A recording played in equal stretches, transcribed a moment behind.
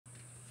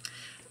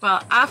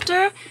Well,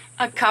 after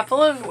a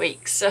couple of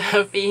weeks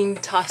of being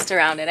tossed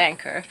around at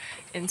anchor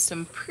in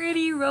some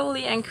pretty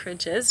rolly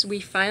anchorages, we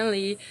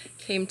finally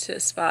came to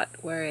a spot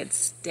where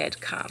it's dead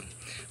calm.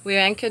 We're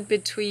anchored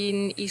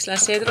between Isla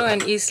Cedro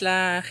and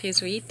Isla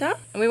Jesuita,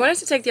 and we wanted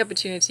to take the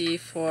opportunity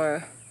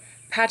for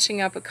patching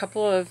up a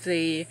couple of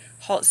the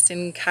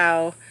Holstein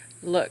cow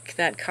look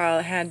that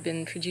Karl had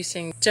been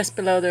producing just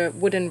below the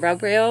wooden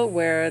rub rail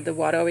where the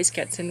water always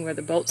gets in where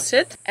the boats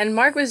sit. And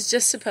Mark was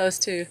just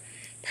supposed to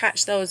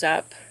patch those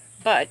up,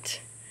 but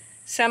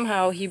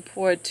somehow he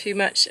poured too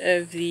much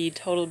of the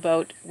Total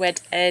Boat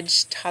wet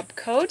edge top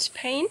coat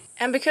paint,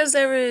 and because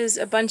there was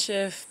a bunch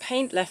of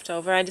paint left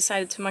over, I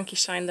decided to monkey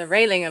shine the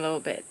railing a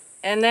little bit.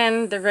 And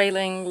then the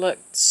railing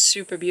looked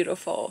super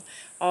beautiful,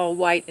 all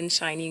white and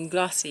shiny and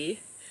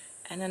glossy,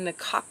 and then the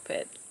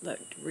cockpit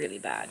looked really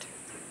bad.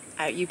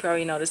 You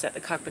probably noticed that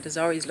the cockpit has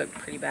always looked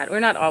pretty bad, or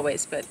not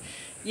always, but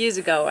years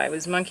ago I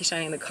was monkey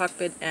shining the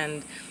cockpit,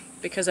 and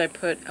because I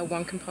put a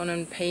one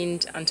component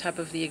paint on top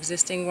of the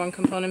existing one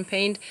component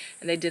paint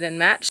and they didn't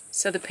match,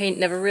 so the paint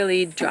never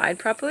really dried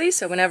properly,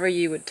 so whenever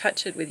you would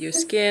touch it with your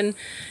skin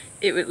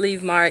it would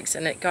leave marks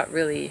and it got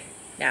really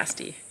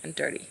nasty and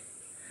dirty.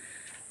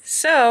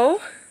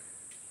 So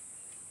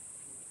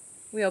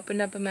we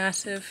opened up a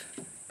massive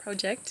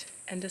project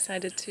and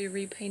decided to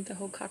repaint the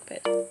whole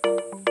cockpit.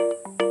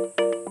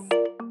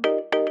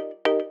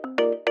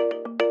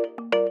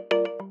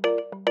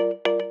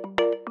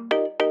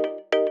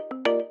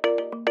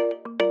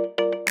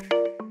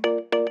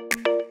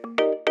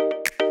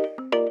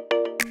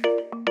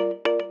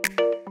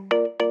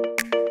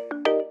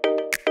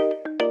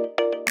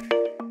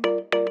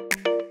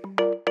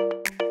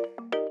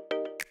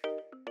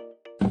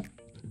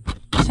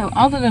 So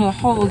all the little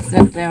holes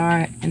that there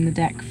are in the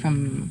deck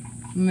from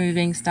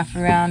moving stuff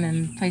around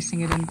and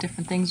placing it in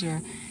different things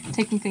or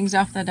taking things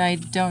off that I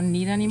don't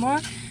need anymore,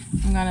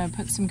 I'm gonna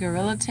put some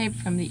Gorilla Tape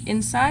from the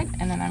inside,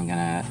 and then I'm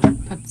gonna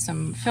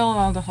fill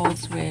all the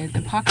holes with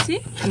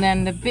epoxy. And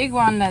then the big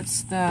one,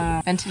 that's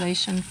the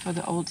ventilation for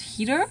the old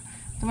heater,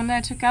 the one that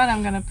I took out,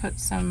 I'm gonna put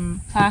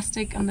some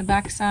plastic on the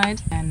back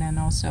side and then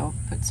also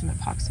put some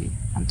epoxy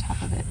on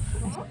top of it.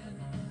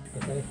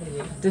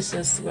 This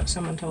is what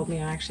someone told me.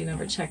 I actually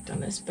never checked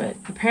on this, but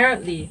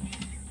apparently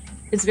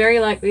it's very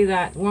likely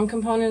that one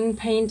component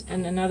paint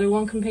and another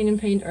one component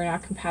paint are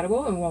not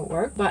compatible and won't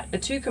work, but a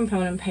two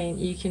component paint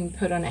you can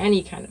put on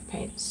any kind of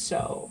paint.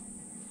 So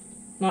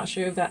not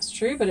sure if that's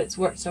true, but it's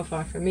worked so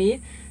far for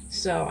me,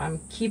 so I'm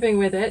keeping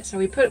with it. So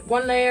we put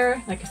one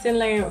layer, like a thin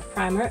layer of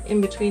primer,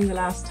 in between the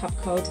last top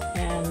coat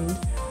and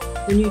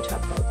the new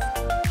top coat.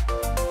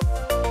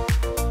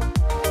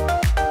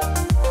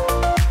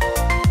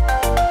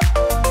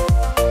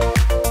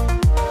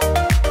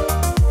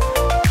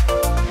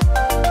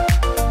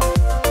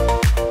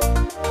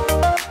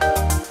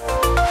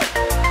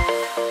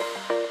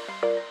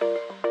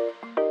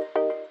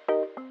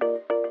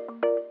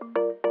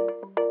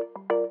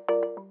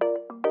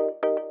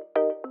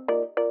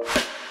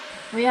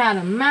 We had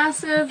a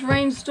massive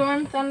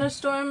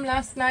thunderstorm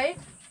last night,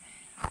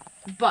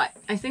 but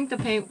I think the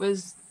paint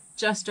was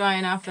just dry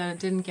enough that it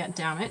didn't get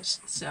damaged.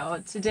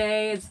 So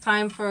today it's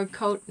time for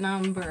coat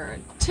number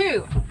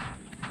 2.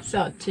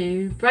 So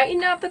to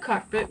brighten up the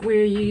cockpit,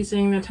 we're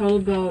using the Total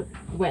Boat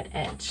wet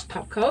edge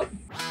top coat.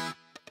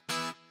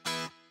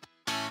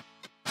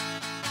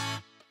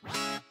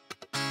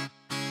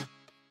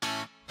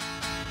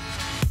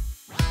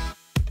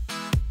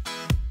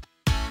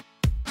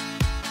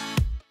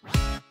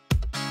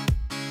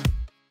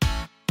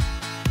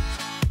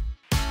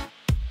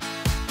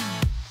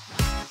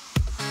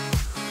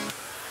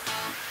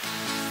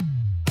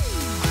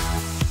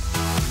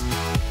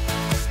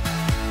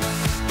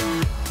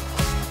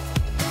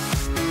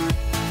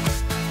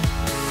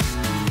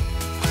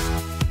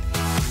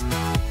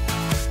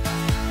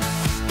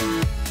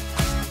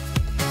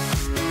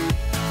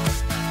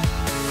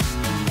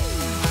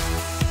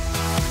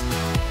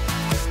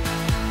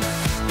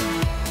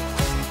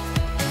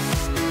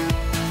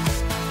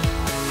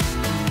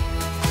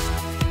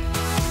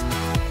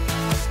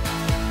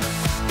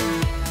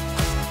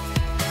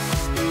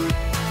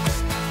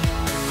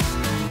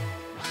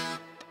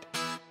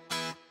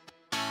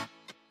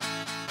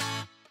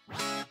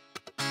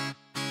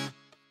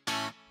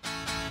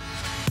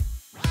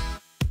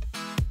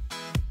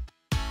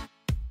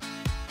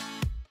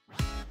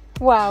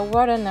 Wow,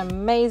 what an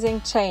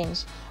amazing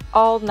change.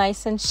 All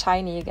nice and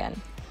shiny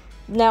again.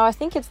 Now I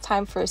think it's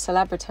time for a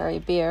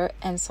celebratory beer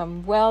and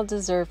some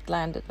well-deserved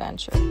land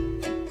adventure.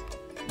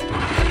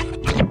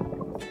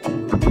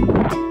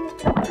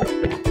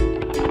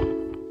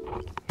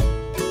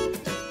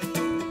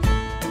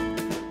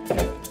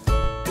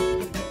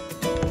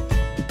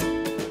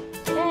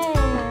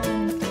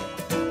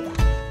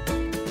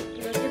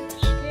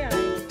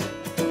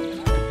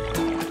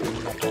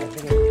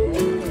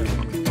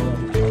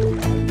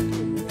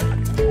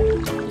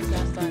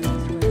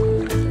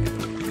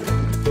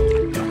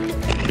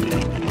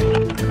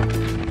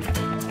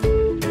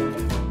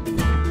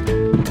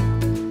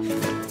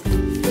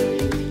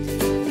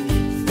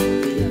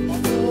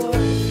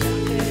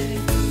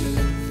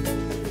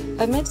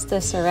 Amidst the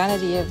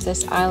serenity of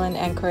this island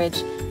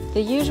anchorage,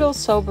 the usual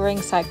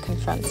sobering sight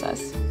confronts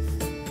us.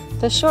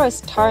 The shore is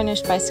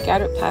tarnished by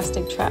scattered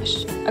plastic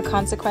trash, a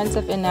consequence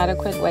of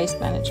inadequate waste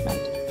management.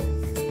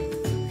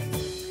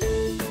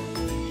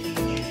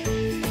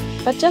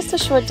 But just a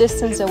short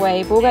distance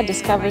away, Boga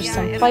discovers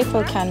some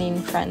playful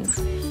canine friends.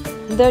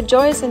 Their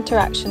joyous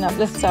interaction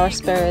uplifts our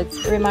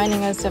spirits,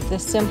 reminding us of the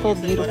simple,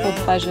 beautiful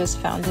pleasures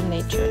found in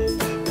nature.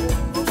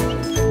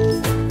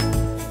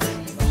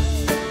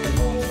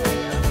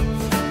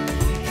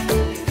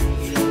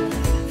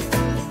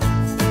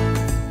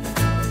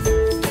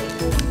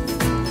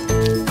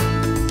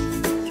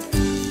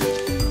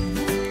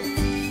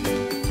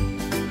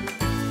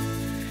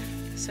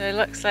 So it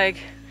looks like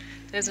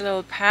there's a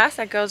little path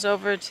that goes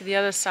over to the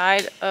other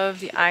side of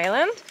the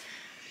island,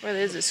 where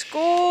there's a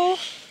school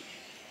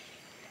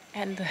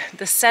and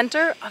the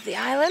center of the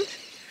island,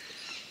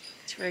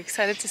 which we're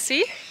excited to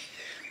see.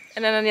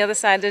 And then on the other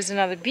side there's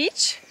another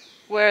beach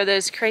where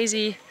there's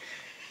crazy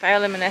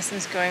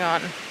bioluminescence going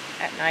on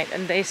at night.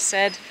 And they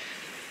said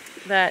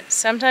that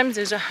sometimes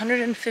there's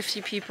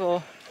 150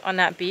 people on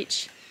that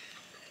beach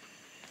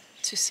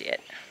to see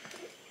it,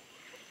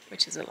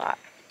 which is a lot.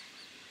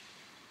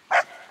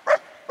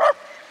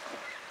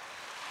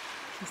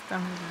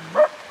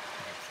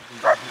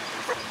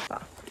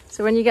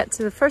 So when you get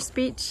to the first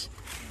beach,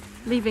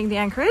 leaving the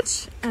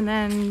anchorage, and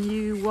then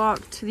you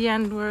walk to the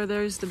end where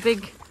there's the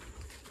big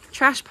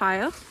trash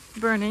pile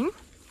burning,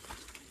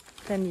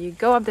 then you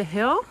go up the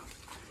hill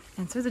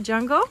and through the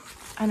jungle,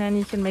 and then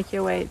you can make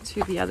your way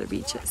to the other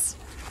beaches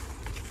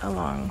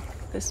along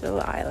this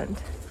little island.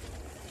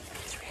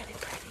 It's really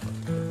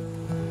pretty.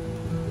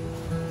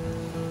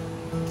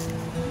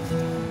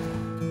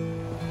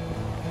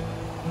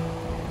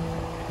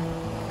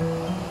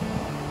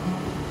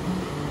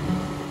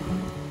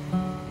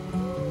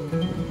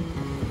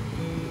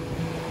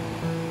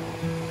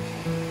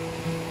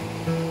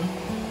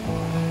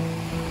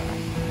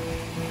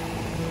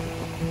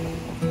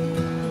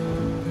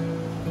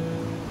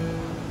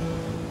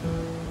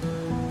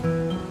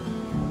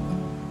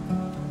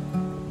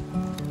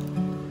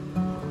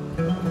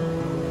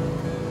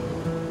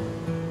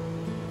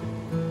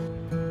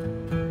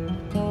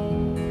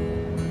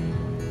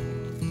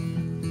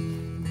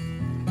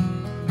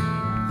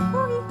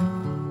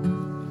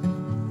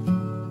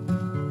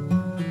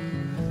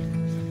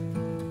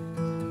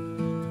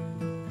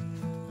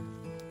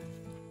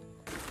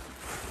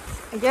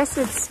 I guess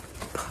it's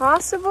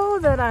possible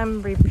that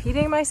I'm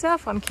repeating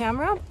myself on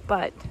camera,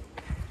 but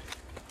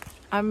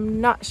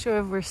I'm not sure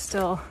if we're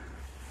still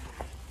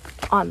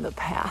on the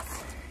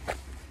path.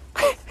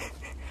 It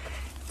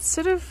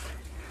sort of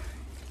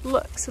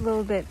looks a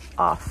little bit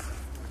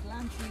off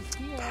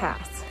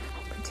path,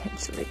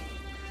 potentially.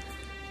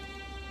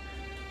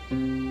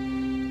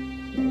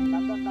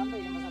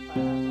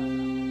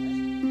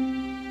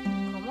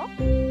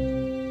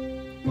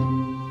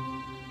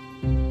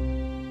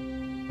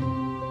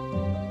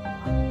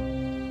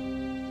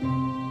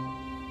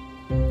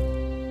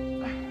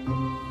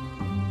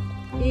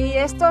 Y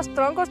estos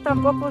troncos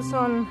tampoco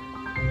son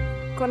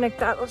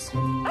conectados.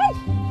 ¡Ay!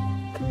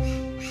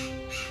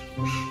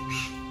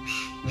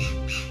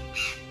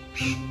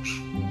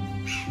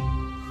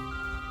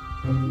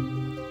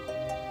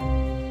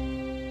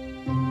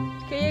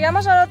 Es que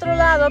llegamos al otro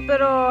lado,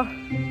 pero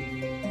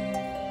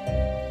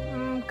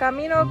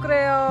camino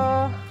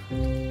creo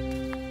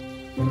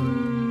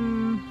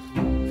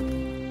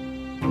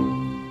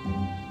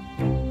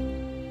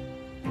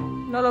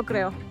no lo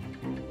creo.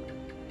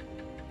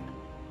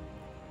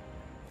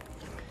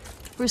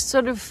 We're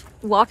sort of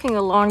walking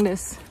along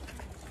this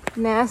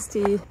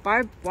nasty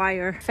barbed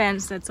wire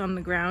fence that's on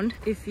the ground.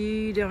 If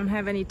you don't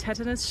have any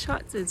tetanus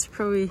shots, it's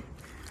probably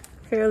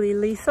fairly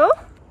lethal.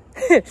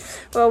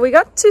 Well, we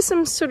got to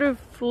some sort of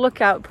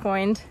lookout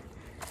point,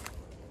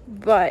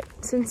 but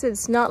since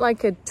it's not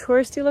like a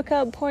touristy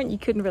lookout point, you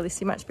couldn't really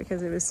see much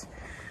because it was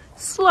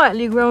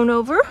slightly grown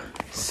over.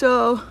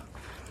 So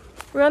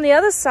we're on the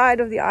other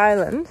side of the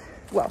island,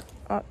 well,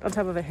 on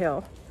top of a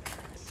hill.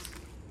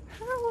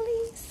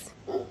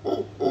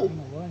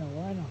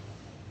 Bueno.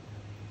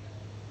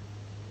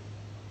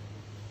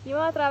 ¿Y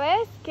otra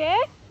vez? ¿Qué?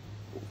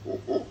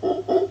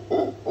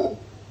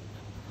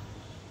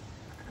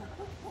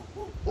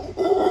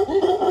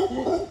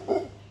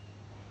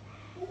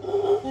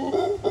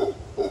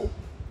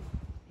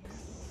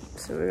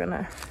 So we're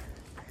gonna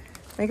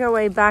make our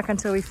way back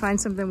until we find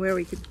something where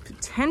we could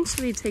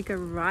potentially take a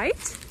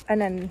right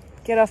and then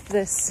get off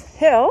this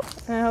hill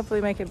and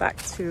hopefully make it back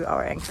to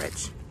our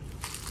anchorage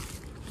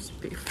just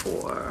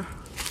before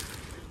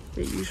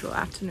the usual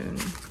afternoon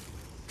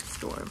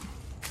storm.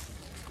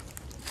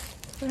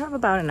 We have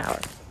about an hour,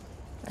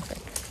 I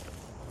think.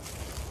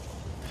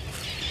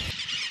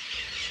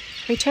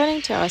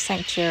 Returning to our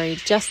sanctuary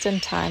just in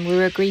time, we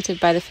were greeted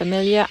by the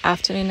familiar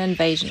afternoon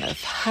invasion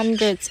of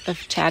hundreds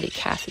of chatty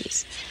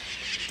Cathies.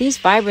 These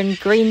vibrant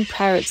green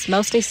parrots,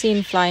 mostly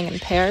seen flying in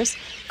pairs,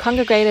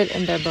 congregated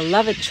in their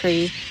beloved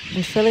tree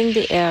and filling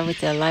the air with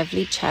their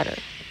lively chatter.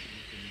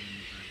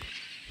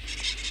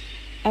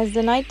 As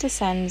the night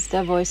descends,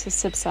 their voices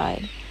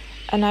subside,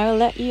 and I will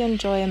let you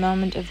enjoy a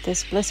moment of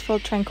this blissful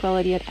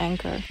tranquility at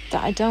anchor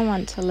that I don't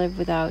want to live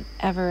without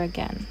ever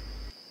again.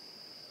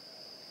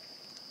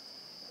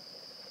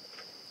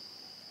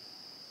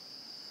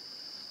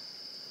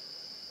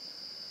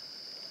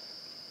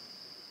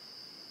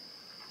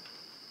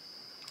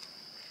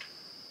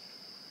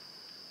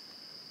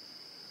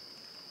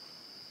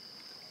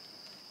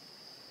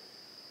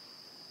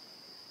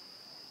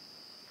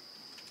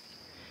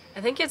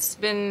 I think it's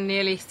been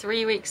nearly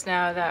 3 weeks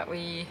now that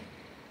we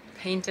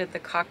painted the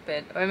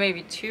cockpit, or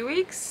maybe 2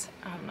 weeks?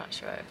 I'm not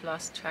sure, I've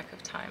lost track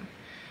of time.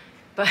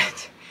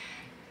 But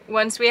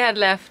once we had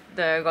left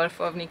the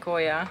Gulf of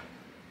Nicoya,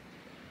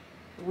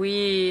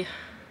 we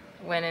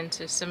went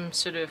into some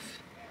sort of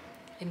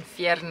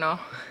infierno,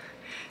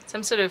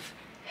 some sort of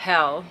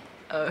hell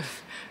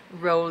of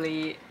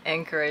rolly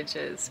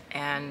anchorages,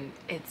 and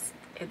it's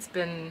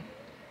been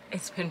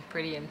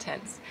pretty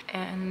intense.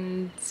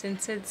 And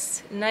since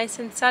it's nice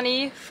and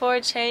sunny for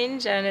a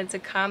change and it's a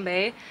calm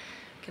bay,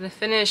 gonna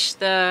finish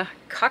the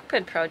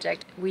cockpit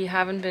project. We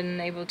haven't been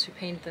able to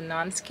paint the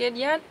non-skid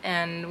yet,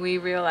 and we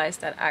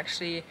realized that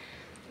actually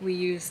we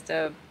used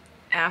the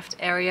aft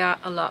area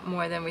a lot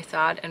more than we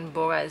thought, and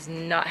Boga is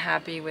not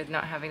happy with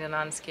not having the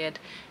non-skid,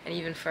 and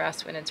even for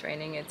us when it's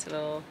raining it's a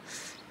little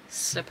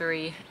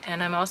slippery.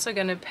 And I'm also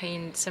gonna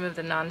paint some of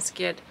the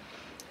non-skid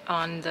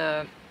on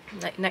the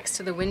next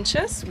to the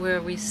winches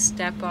where we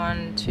step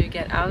on to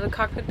get out of the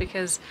cockpit,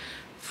 because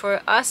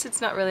for us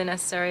it's not really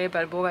necessary,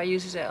 but Boga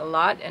uses it a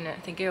lot, and I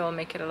think it will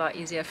make it a lot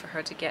easier for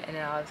her to get in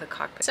and out of the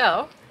cockpit.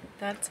 So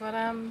that's what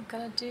I'm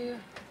gonna do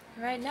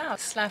right now.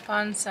 Slap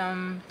on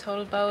some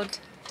Total Boat,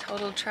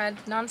 Total Tread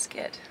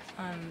non-skid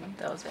on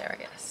those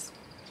areas.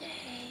 Yay!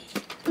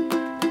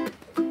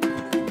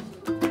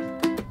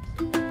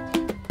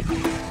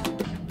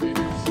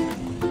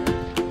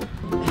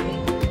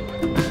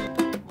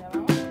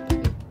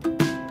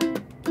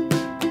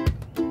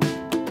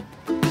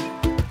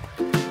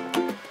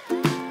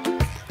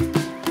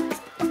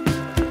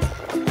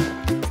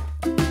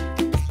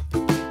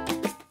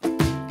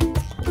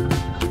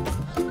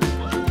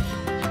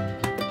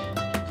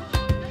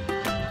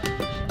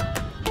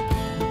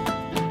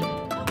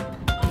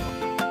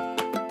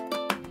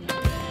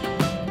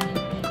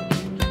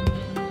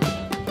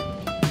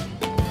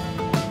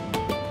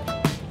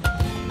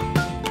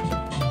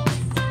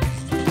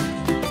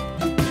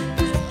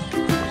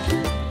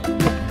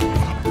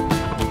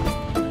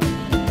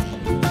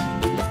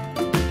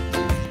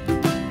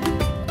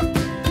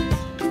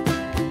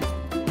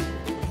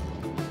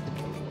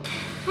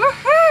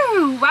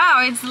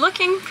 It's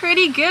looking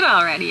pretty good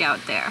already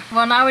out there.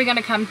 Well, now we're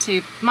gonna come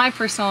to my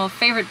personal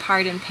favorite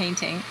part in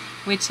painting,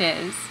 which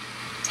is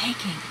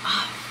taking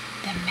off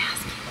the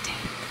masking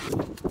tape.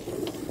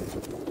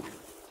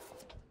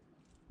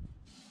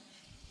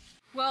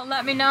 Well,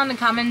 let me know in the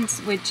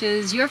comments which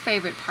is your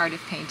favorite part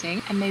of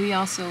painting, and maybe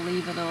also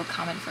leave a little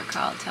comment for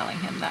Karl telling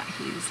him that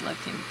he's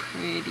looking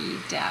pretty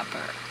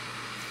dapper.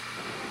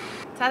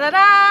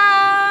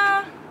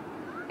 Ta-da-da!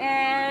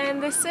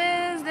 And this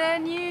is the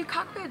new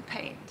cockpit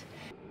paint.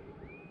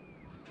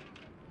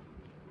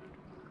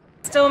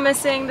 Still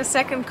missing the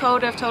second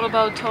coat of Total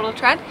Boat, Total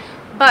Tread,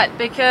 but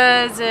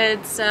because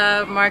it's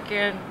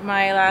marking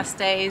my last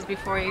days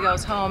before he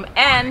goes home,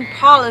 and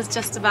Paul is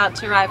just about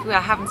to arrive, who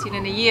I haven't seen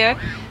in a year,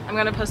 I'm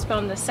gonna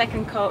postpone the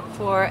second coat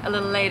for a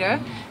little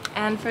later.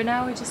 And for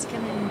now, we're just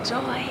gonna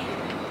enjoy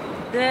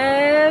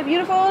the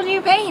beautiful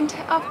new paint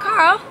of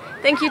Karl.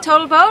 Thank you,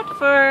 Total Boat,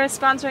 for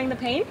sponsoring the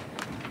paint.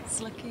 It's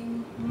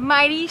looking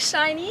mighty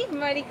shiny,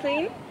 mighty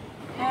clean,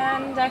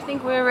 and I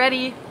think we're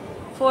ready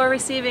for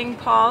receiving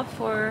Paul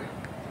for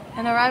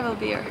an arrival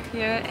beer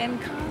here in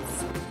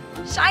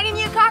Karl's shiny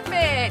new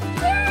cockpit.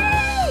 Yay!